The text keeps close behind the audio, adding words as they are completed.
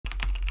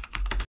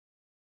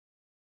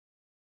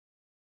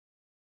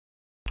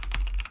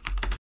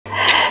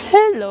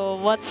Hello,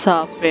 what's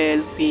up,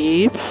 well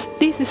peeps?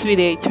 This is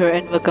Vidator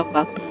and welcome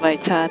back to my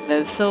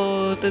channel.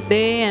 So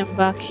today I'm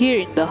back here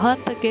in the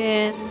hunt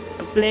again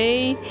to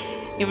play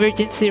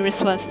Emergency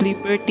Response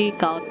Liberty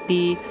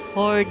County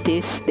for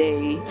this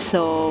day.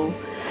 So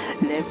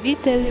let me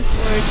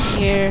teleport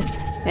here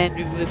and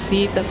we will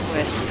see the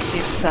quests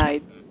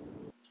inside.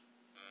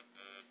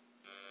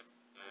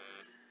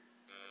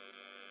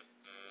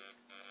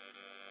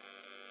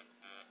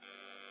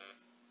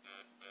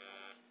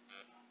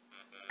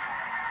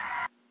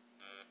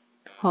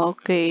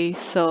 Okay,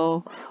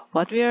 so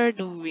what we are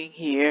doing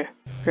here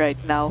right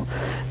now,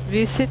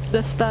 visit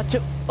the statue.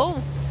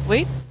 Oh,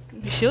 wait,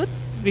 we should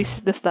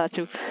visit the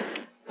statue.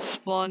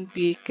 Spawn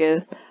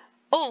vehicle.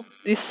 Oh,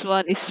 this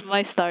one is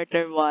my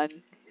starter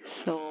one.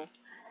 So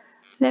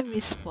let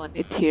me spawn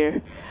it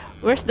here.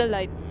 Where's the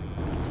light?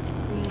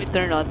 Let me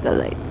turn on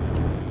the light.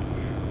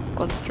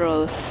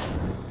 Controls.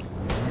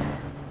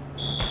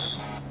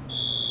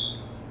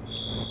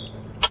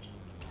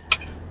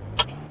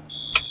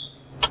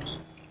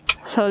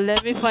 So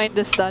let me find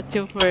the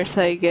statue first,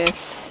 I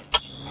guess.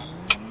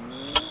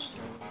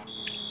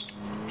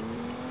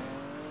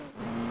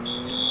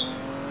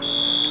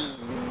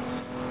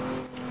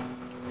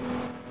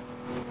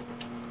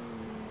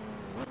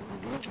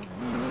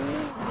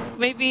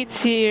 Maybe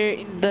it's here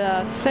in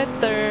the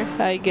center,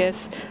 I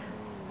guess.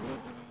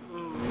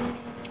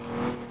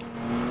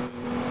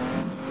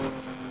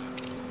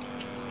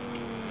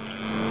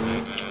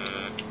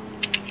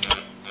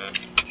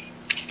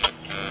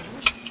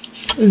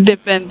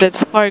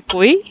 Independence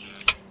Parkway?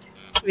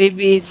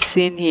 Maybe it's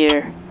in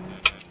here.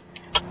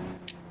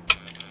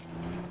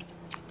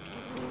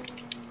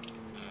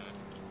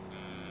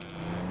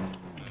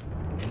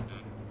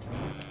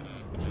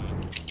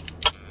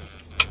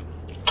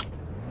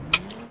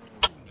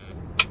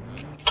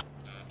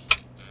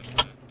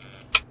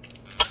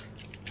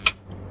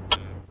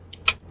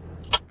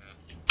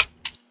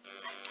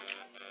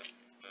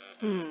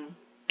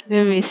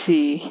 Let me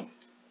see.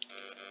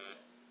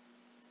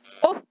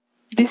 Oh,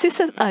 this is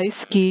an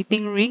ice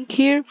skating rink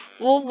here.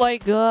 Oh my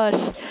gosh,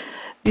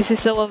 this is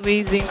so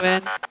amazing,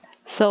 man.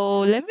 So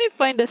let me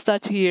find the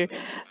statue here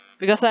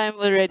because I'm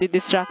already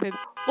distracted.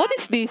 What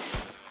is this?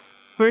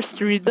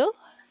 First riddle?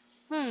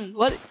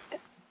 What?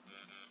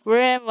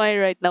 Where am I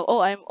right now? Oh,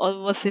 I'm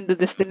almost in the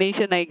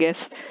destination, I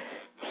guess.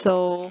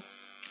 So,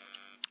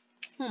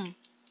 hmm.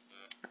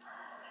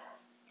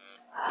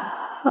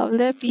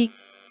 Let me.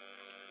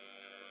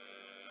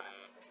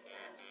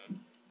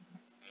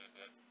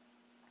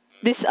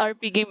 This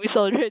RP game is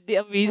already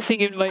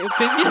amazing in my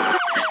opinion.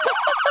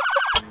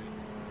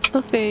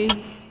 Okay,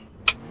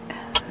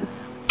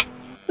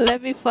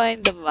 let me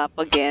find the map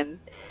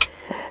again.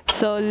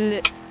 So,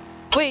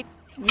 wait,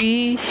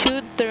 we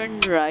should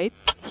turn right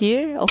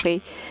here.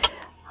 Okay.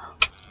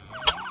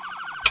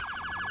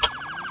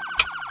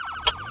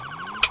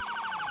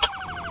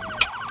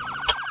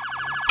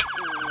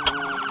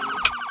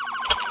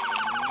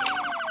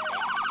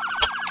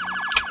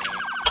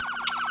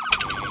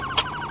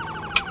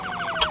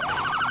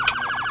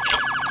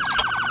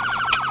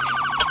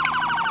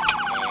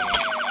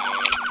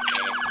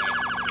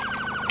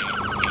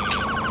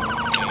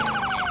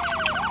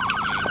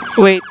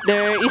 Wait,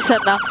 there is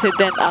an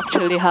accident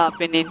actually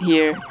happening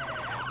here.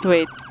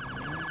 Wait,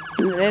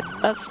 let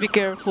us be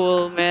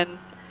careful, man.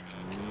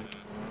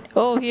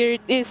 Oh, here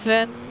it is,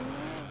 man.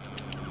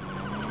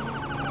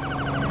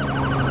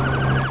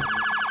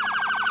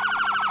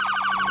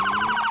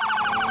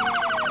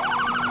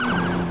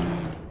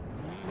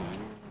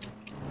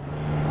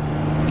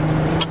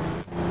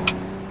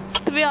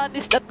 To be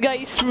honest, that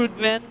guy is rude,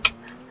 man.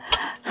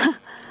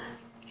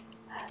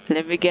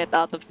 Let me get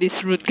out of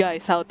these rude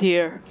guys out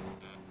here.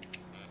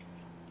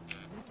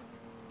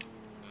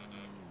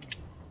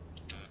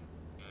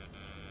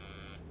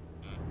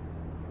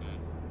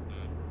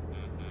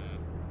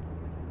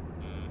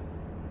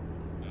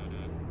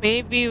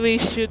 Maybe we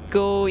should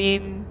go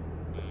in.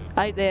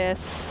 I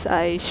guess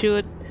I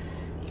should.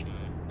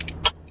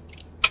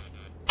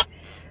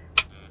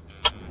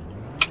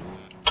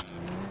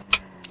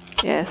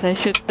 Yes, I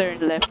should turn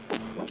left.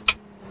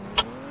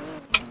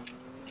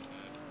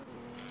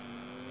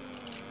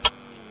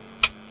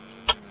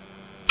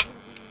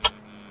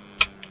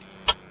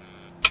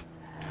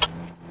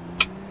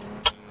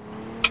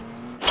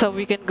 So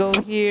we can go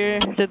here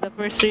to the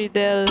first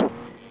riddle.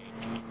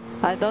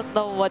 I don't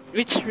know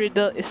which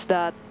riddle is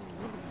that.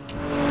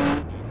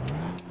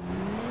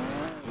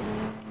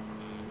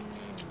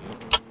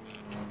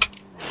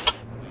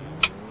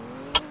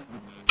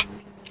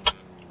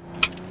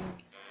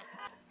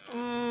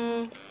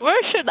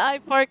 Where should I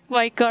park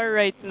my car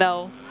right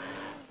now?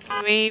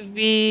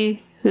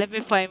 Maybe let me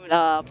find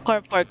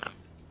car park,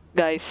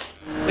 guys.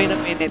 Wait a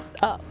minute.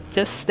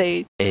 Just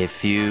stay. A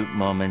few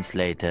moments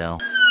later.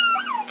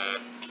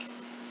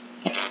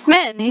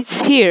 Man,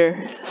 it's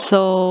here.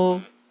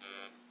 So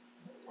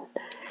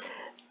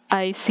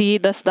I see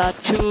the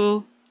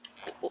statue.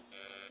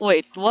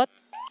 Wait, what?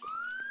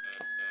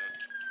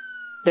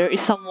 There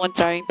is someone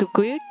trying to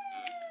click?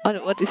 Oh,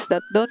 what is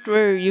that? Don't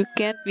worry, you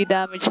can't be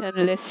damaged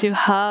unless you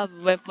have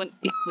weapon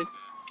equipped.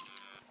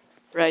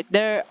 Right,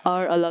 there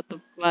are a lot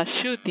of mass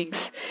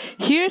shootings.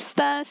 Here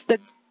stands the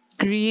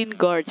Green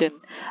Guardian,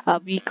 a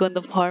beacon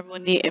of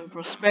harmony and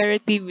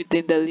prosperity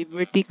within the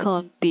Liberty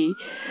County.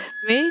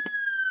 May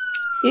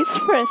its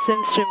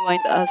presence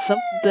remind us of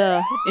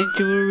the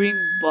enduring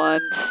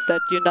bonds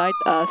that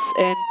unite us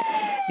and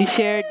the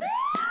shared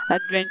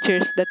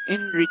adventures that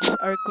enrich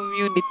our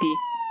community,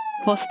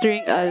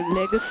 fostering a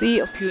legacy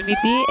of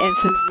unity and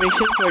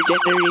celebration for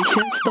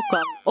generations to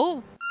come.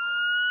 Oh,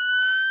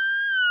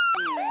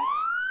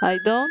 I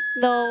don't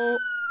know,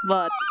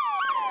 but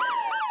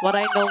what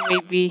I know,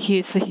 maybe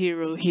he's a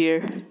hero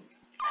here.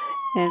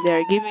 And they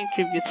are giving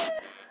tributes.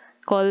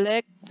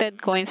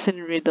 Collected coins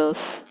and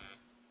riddles.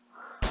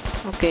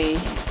 Okay.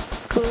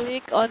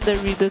 Click on the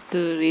riddle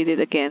to read it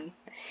again.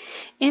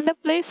 In the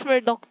place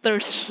where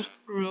doctors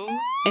room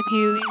and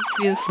healing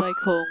feels like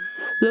home,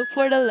 look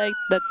for the light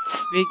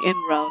that's big and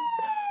round.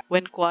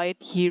 When quiet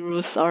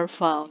heroes are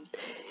found,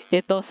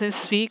 it doesn't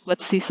speak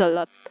but sees a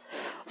lot.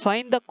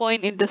 Find the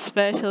coin in the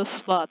special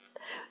spot,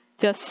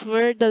 just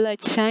where the light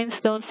shines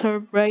down so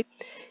bright.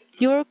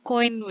 Your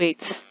coin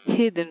waits,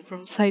 hidden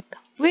from sight.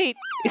 Wait,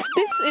 is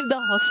this in the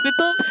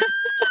hospital?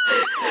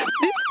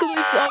 This clue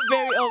is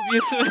very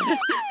obvious.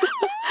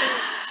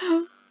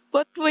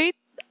 But wait,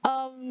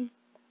 um,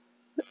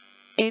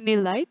 any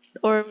light?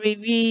 Or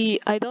maybe,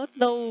 I don't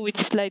know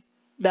which light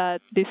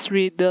that this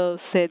riddle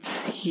says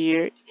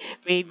here.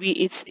 Maybe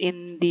it's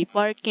in the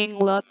parking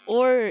lot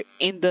or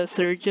in the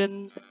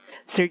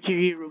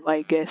surgery room,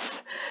 I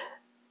guess.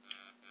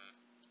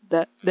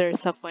 That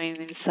there's a coin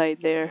inside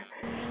there.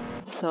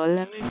 So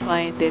let me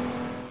find it.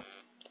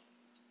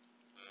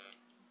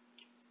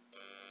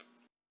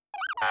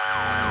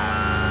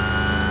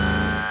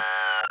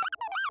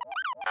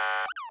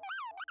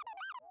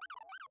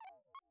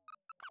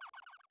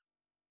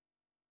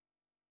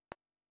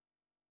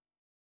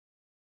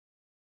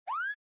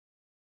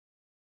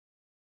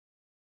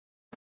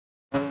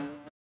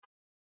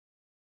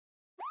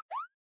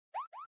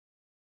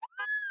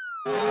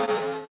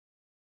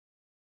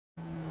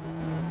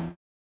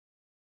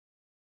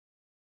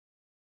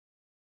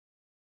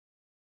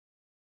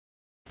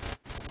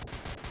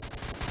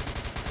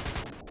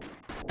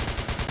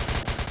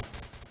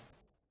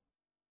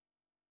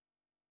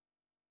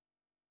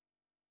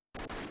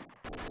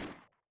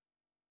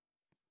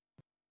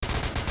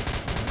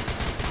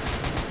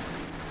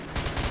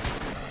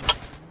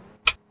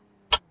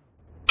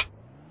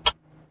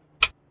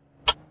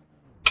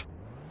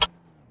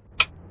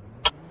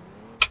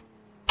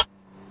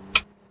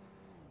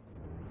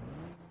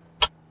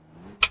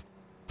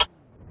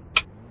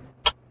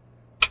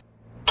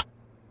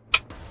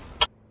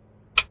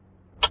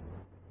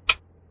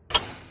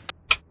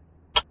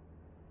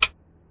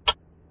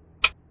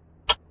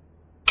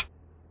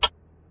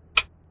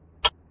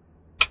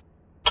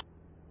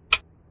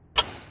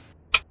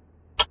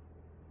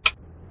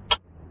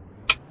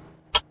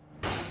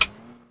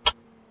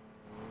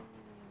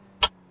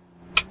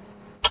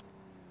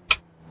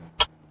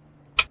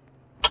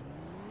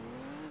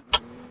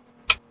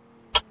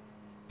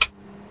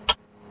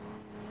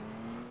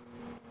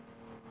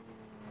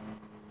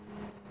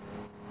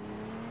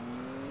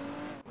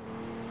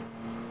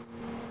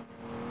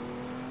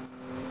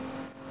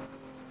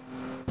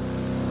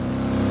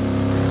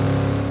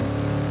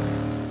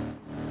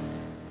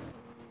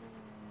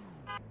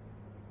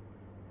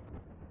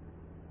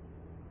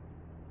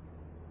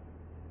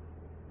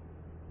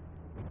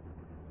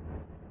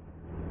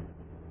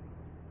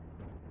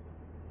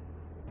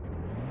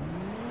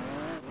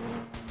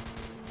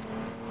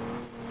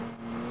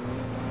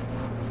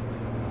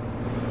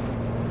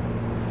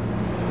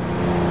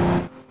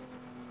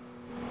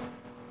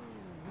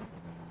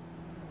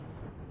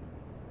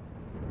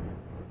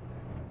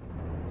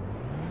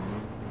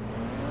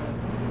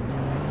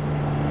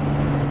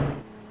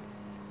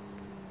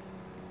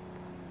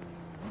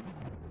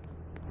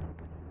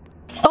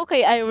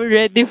 Okay, I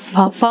already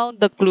found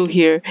the clue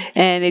here,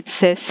 and it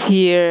says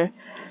here,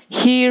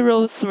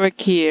 heroes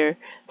work here.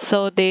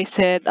 So they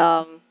said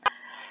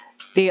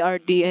they are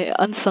the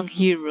unsung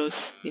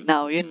heroes.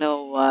 Now you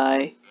know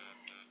why.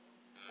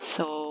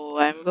 So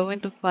I'm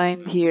going to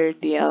find here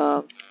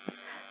the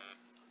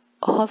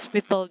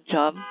hospital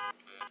job.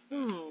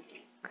 Hmm.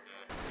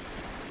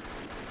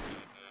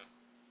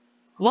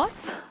 What?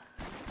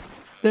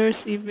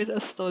 There's even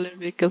a stolen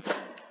vehicle.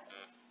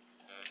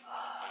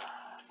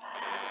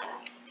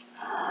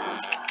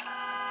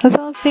 I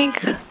don't think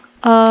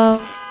um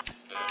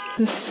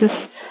it's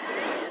just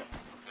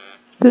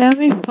let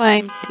me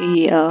find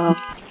the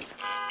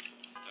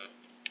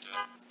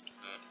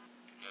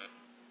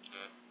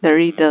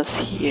riddles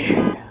here.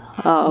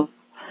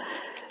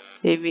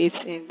 Maybe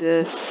it's in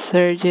the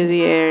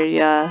surgery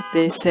area.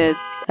 They said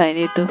I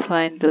need to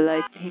find the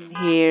light in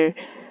here.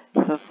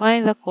 If I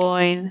find the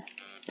coin,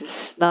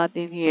 it's not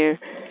in here.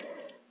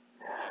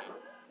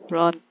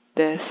 Front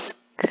desk.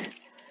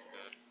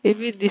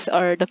 Maybe these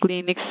are the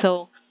clinics.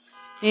 So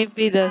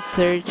Maybe the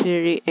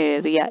surgery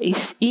area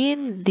is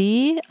in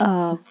the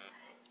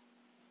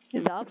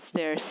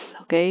upstairs,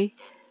 okay?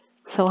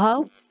 So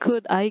how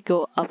could I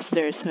go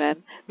upstairs,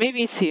 man?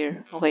 Maybe it's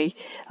here, okay?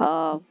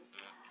 Um,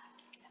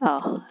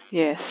 oh,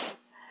 yes,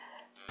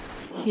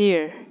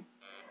 here.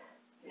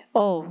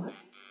 Oh,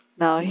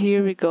 now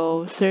here we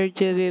go,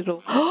 surgery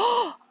room.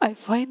 I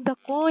find the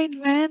coin,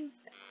 man.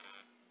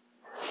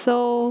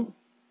 So,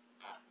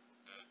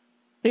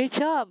 great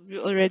job,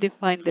 you already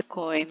find the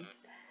coin.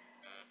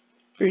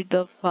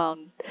 Riddle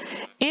found.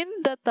 In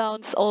the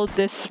town's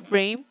oldest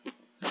frame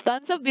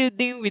stands a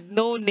building with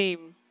no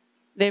name,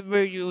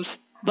 never used,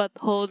 but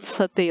holds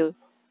a tale,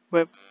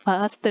 where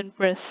past and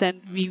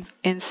present weave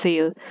and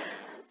sail.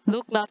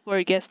 Look not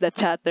for guests that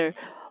chatter,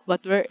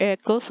 but where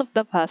echoes of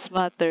the past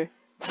matter.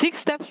 6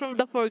 steps from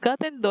the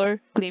forgotten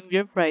door, claim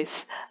your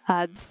prize,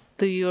 add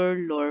to your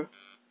lore.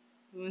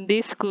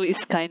 This clue is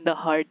kinda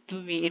hard to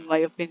me, in my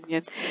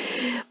opinion.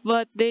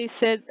 But they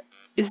said,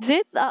 is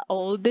it the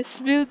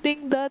oldest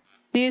building that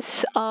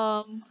this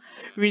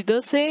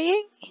riddle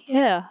saying?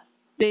 Yeah.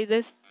 They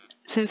just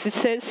since it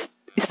says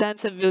it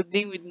stands a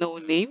building with no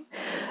name,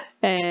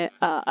 and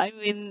I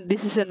mean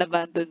this is an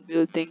abandoned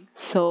building.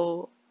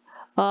 So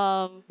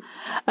um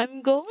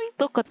I'm going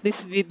to cut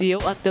this video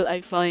until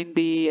I find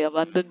the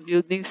abandoned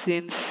building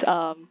since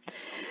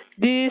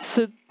this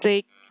should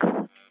take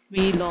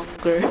me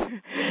longer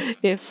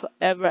if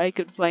ever I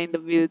could find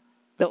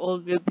the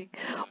old building.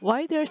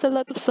 Why there's a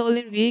lot of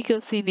stolen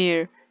vehicles in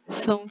here?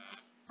 So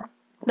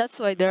that's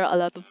why there are a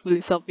lot of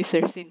police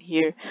officers in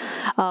here.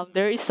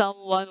 There is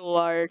someone who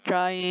are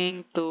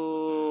trying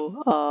to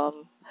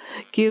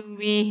kill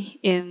me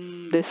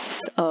in this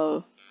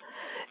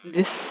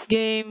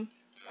game.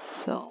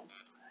 So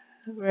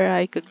where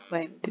I could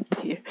find it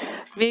here?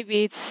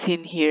 Maybe it's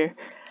in here.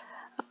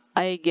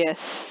 I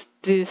guess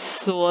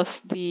this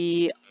was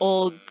the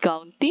old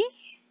county,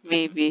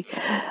 maybe.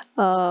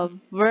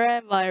 Where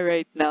am I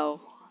right now?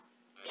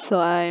 So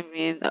I'm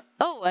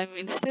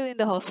still in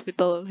the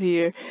hospital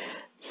here.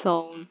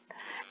 So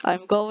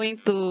I'm going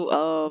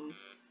to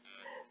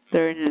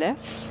turn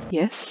left.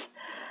 Yes.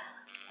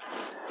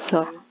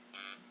 So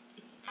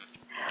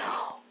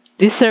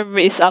this server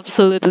is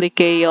absolutely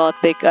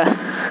chaotic, to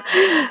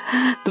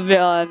be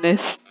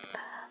honest.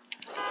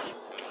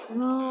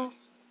 No,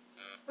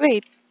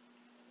 wait.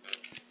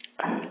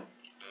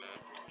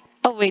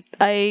 Oh wait,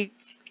 I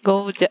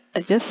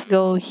just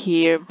go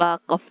here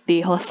back of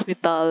the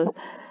hospital.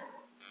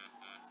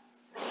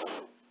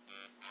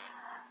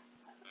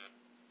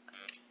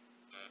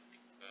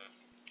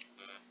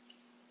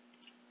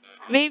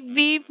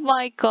 Maybe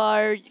my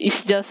car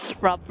is just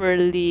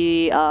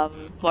properly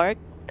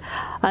parked,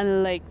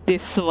 unlike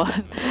this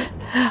one.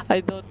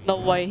 I don't know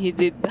why he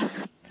did that.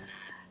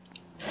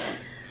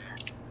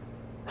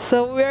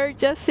 So we're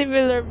just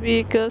similar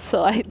vehicles,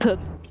 so I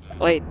don't.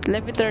 Wait,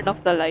 let me turn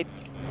off the light.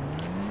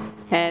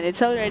 And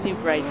it's already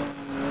bright.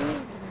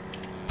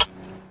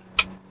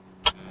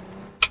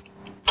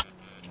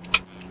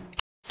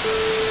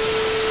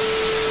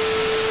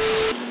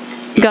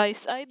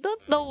 Guys, I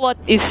don't know what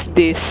is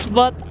this,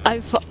 but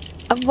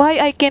why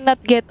I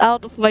cannot get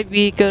out of my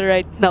vehicle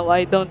right now,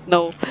 I don't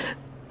know.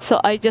 So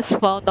I just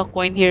found a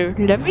coin here.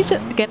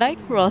 Can I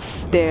cross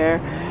there?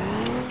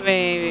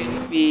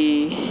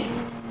 Maybe.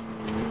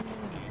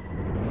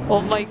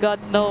 Oh my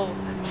god, no.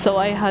 So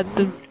I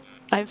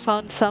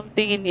found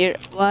something in here.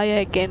 Why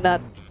I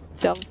cannot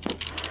jump?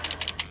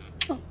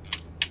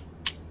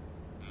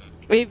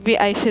 Maybe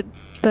I should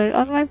turn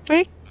on my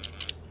brake?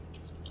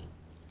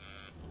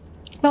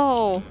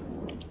 No.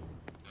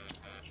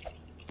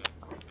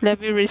 Let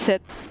me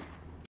reset.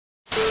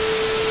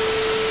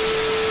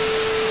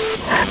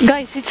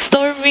 Guys, it's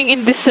storming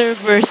in the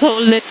server, so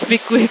let's be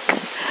quick.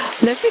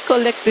 Let me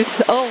collect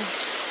this. Oh,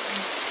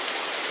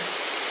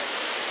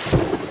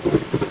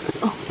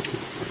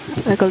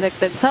 I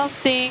collected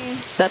something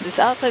that is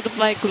outside of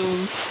my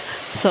clues.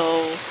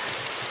 So,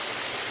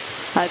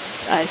 I,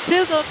 I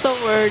still don't know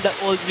where the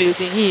old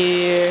building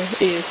here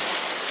is.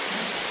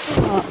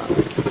 Uh,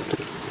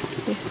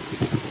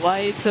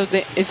 why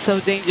it's so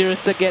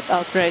dangerous to get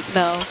out right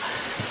now.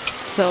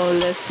 So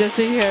let's just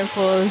be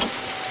careful.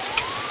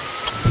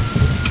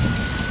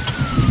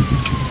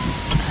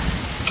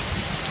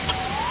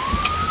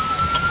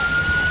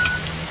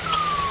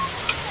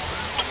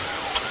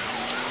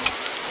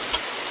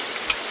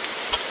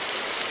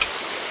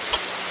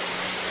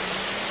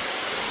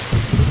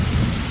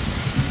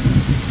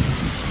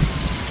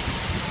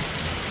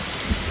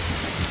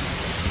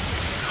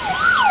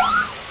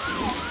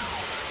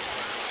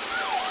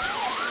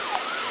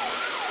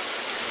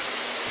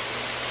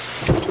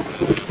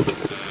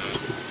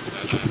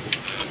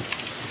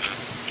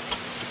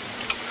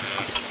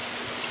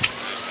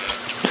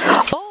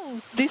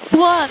 Oh, this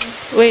one!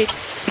 Wait,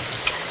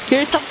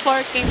 here's some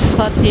parking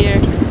spot here.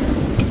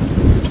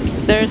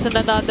 There's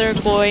another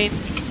coin.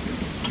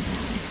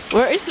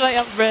 Where is my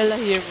umbrella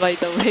here, by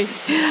the way?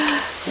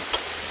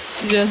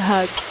 She just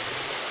had.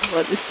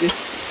 What is this?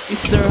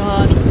 Mr.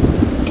 Hunt.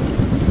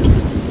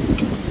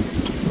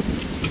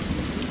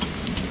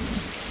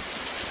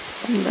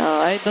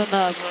 No, I don't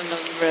have an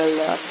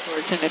umbrella,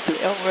 unfortunately.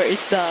 Oh, where is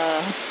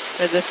the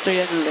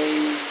pedestrian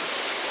lane?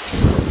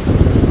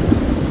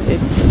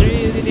 It's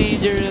really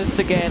dangerous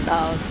to get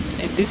out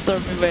in this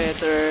stormy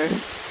weather.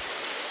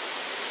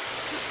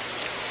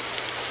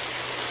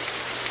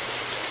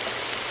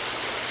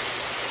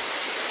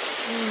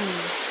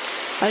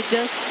 I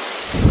just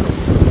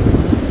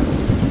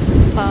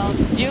found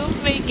you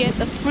may get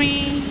a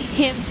free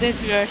hint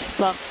if you are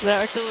stuck. There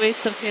are two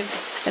ways of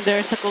hints, and there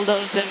is a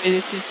cooldown of 10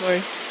 minutes before.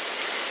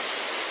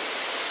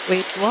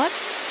 Wait, what?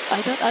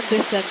 I don't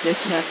understand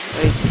this one.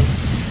 Wait.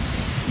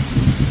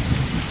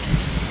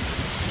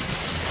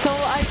 So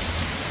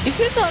if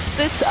you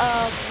notice,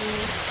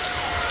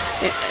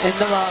 in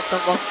the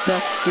bottom of the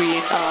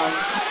screen,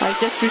 I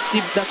just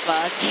received the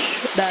badge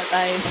that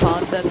I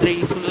found the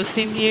 3 clues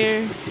in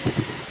here,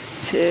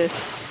 which is,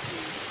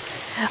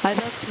 I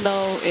don't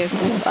know if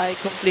I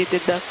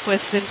completed the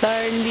quest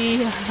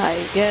entirely,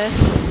 I guess.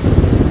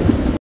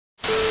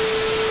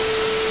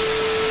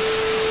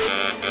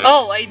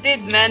 Oh, I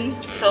did, man.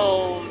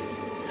 So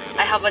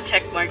I have a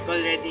check mark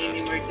already in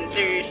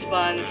emergency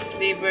response,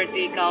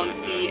 Liberty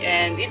County,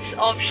 and it's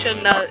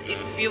optional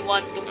if you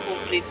want to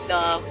complete the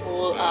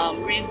whole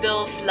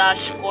riddle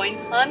slash coin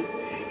hunt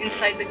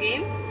inside the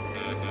game.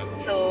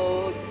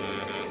 So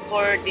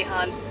for the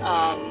hunt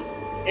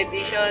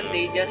edition,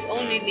 they just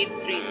only need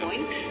 3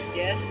 coins.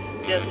 Yes,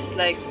 just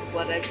like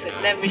what I've said.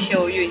 Let me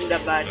show you in the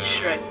badge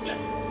right now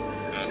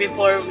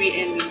before we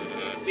end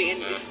this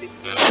video.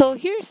 So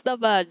here's the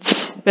badge,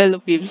 fellow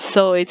peeps.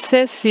 So it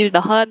says seal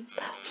the hunt,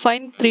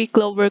 find 3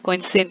 clover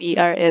coins in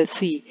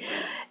ERLC.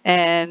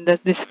 And the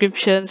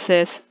description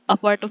says a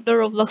part of the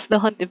Roblox the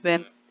hunt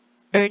event.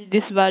 Earn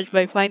this badge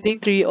by finding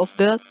 3 of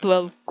the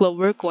 12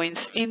 clover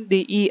coins in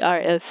the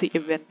ERLC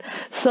event.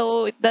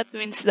 So that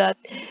means that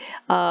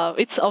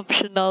it's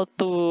optional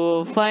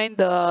to find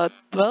the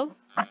 12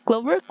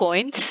 clover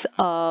coins.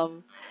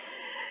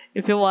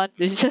 If you want,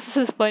 you just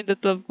find the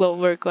 12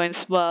 clover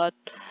coins, but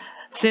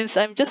since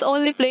I'm just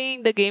only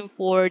playing the game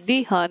for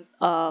the hunt,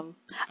 I'm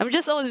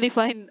just only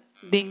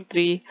finding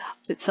 3.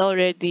 It's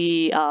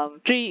already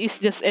 3 is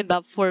just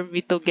enough for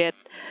me to get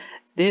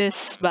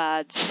this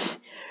badge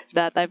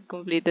that I've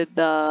completed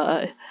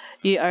the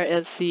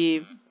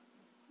ERLC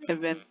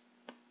event.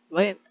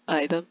 Wait,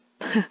 I don't.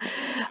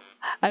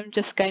 I'm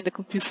just kind of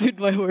confused with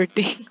my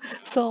wording.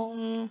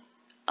 So,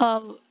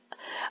 um,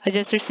 I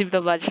just received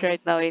the badge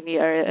right now in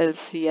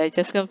ERLC. I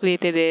just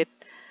completed it.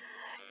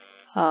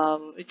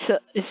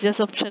 It's just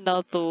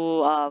optional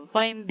to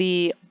find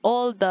the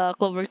all the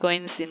clover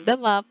coins in the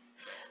map.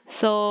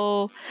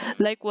 So,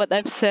 like what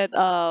I've said,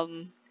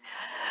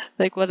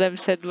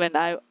 when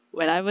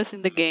I was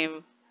in the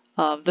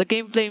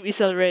gameplay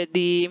is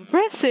already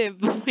impressive.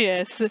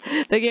 Yes,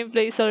 the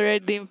gameplay is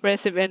already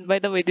impressive. And by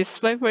the way, this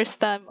is my first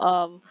time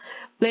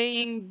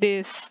playing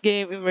this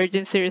game,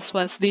 Emergency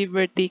Response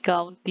Liberty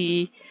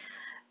County.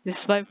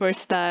 This is my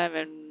first time,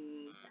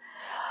 and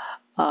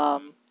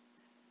um,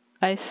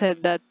 I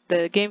said that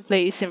the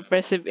gameplay is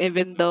impressive,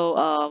 even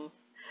though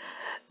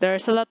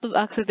there's a lot of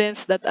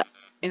accidents that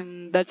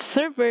in that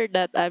server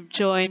that I've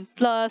joined.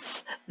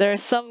 Plus,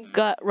 there's some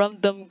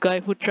random guy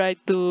who tried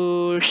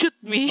to shoot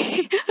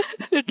me,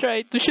 who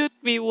tried to shoot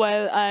me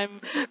while I'm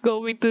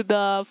going to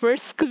the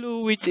first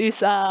clue, which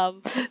is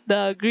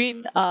the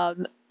green.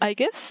 I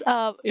guess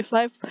if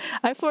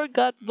I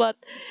forgot, but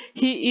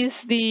he is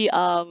the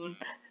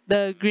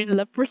green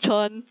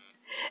leprechaun,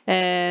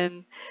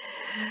 and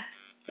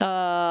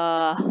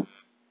uh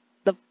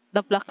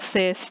the plaque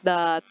says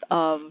that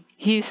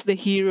he's the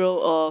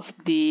hero of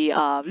the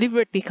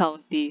Liberty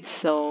County.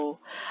 So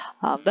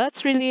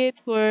that's really it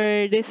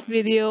for this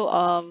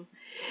video.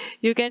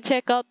 You can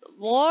check out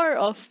more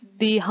of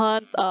the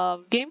hunt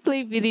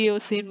gameplay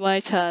videos in my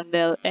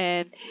channel,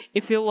 and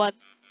if you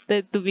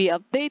wanted to be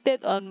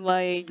updated on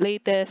my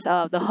latest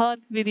the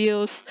hunt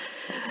videos,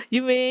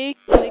 you may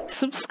click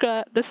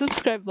the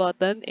subscribe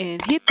button and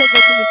hit the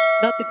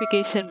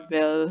notification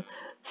bell.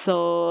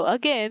 So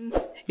again,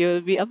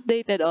 you'll be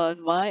updated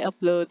on my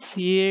uploads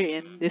here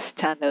in this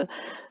channel.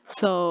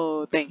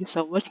 So thank you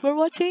so much for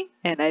watching,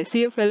 and I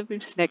see you fellow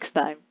peeps next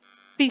time.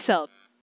 Peace out.